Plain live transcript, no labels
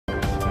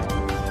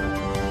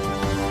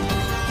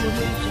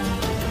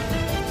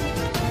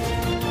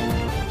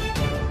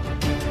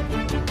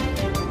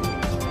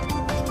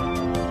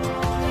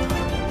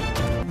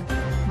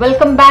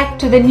Welcome back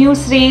to the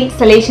NEWSREEL,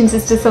 Salesian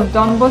Sisters of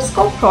Don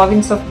Bosco,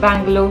 province of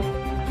Bangalore.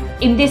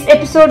 In this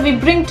episode, we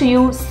bring to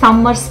you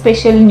summer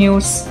special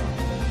news.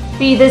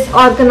 FIDES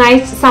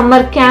organized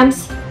summer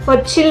camps for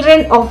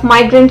children of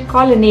migrant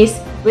colonies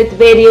with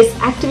various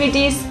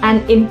activities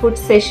and input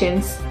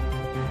sessions.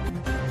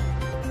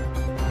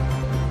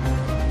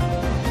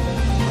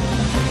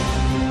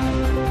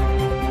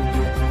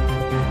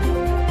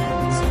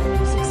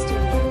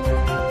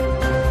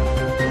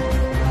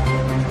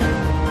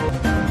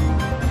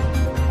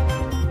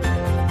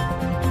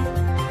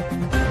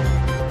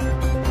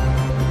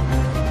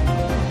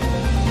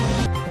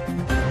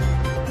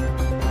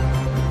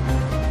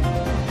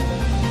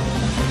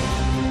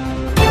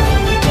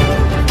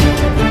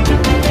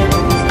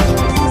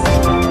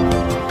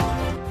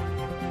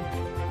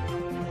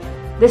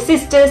 The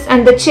sisters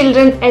and the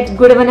children at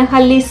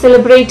Gudavanahalli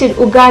celebrated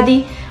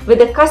Ugadi with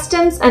the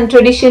customs and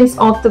traditions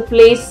of the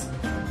place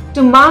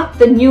to mark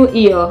the new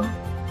year.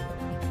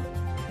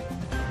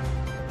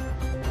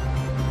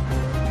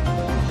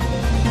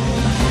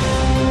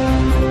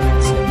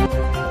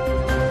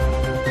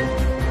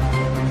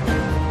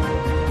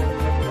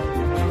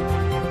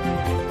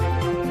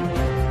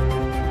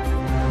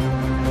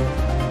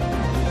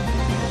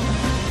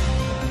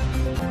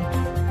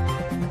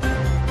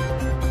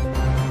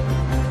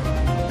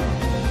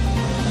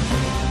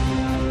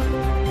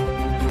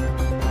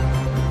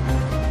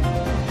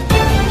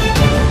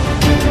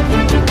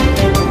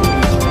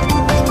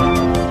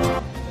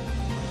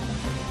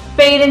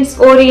 Parents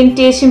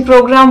orientation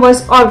program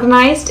was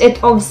organized at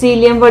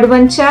Auxilium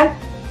Vaduvanchal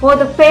for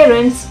the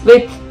parents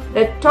with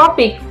the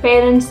topic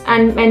Parents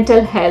and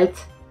Mental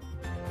Health.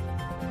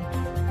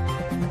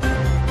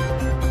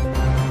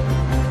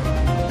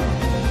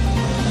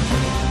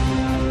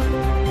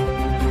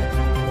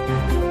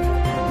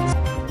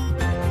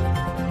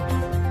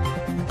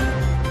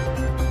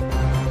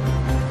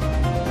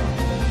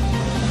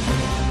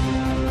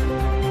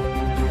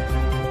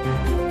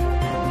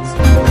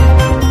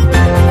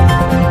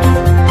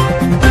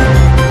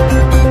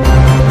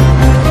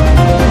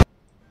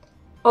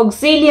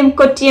 Auxilium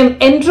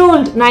Kottayam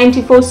enrolled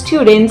 94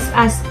 students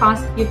as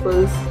past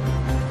pupils.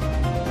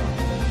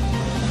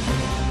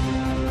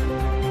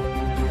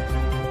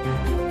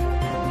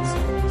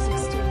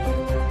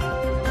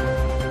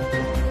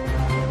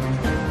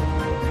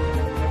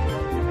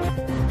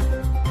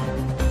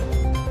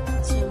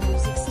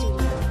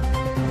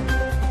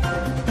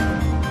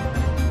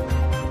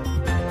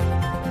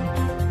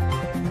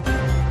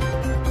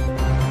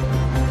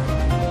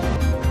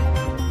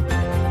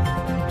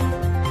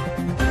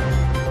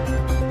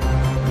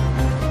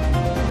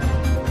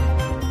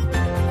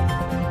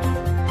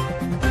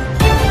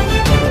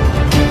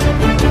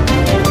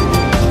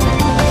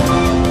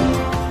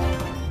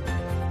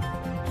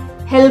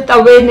 Health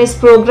awareness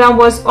program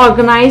was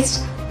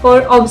organized for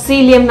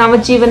Auxilium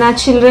Navajivana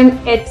children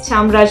at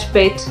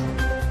Chamrajpet.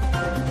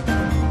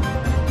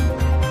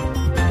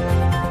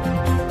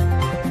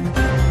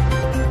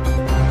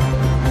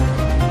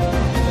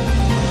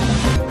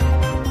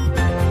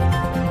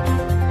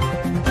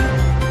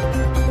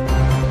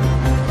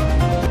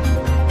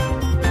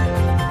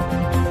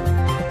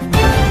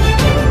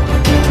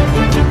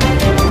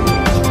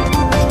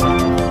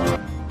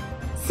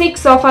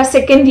 Six of our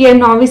second-year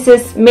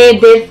novices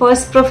made their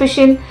first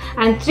profession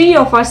and 3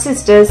 of our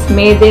sisters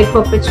made their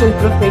perpetual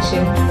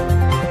profession.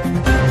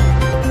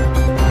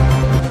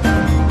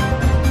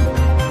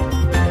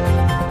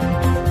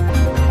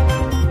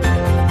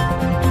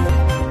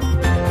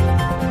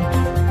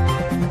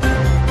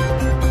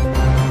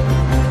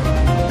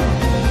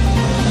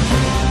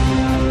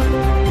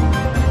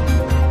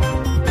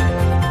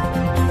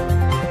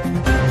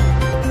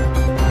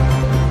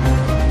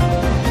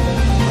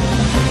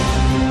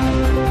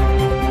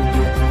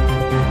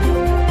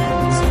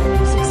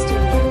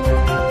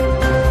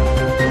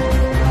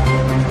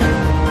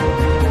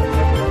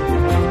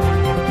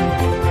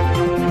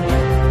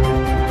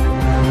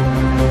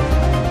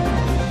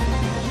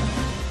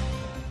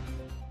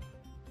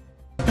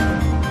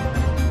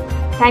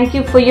 Thank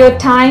you for your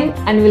time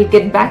and we'll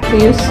get back to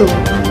you soon.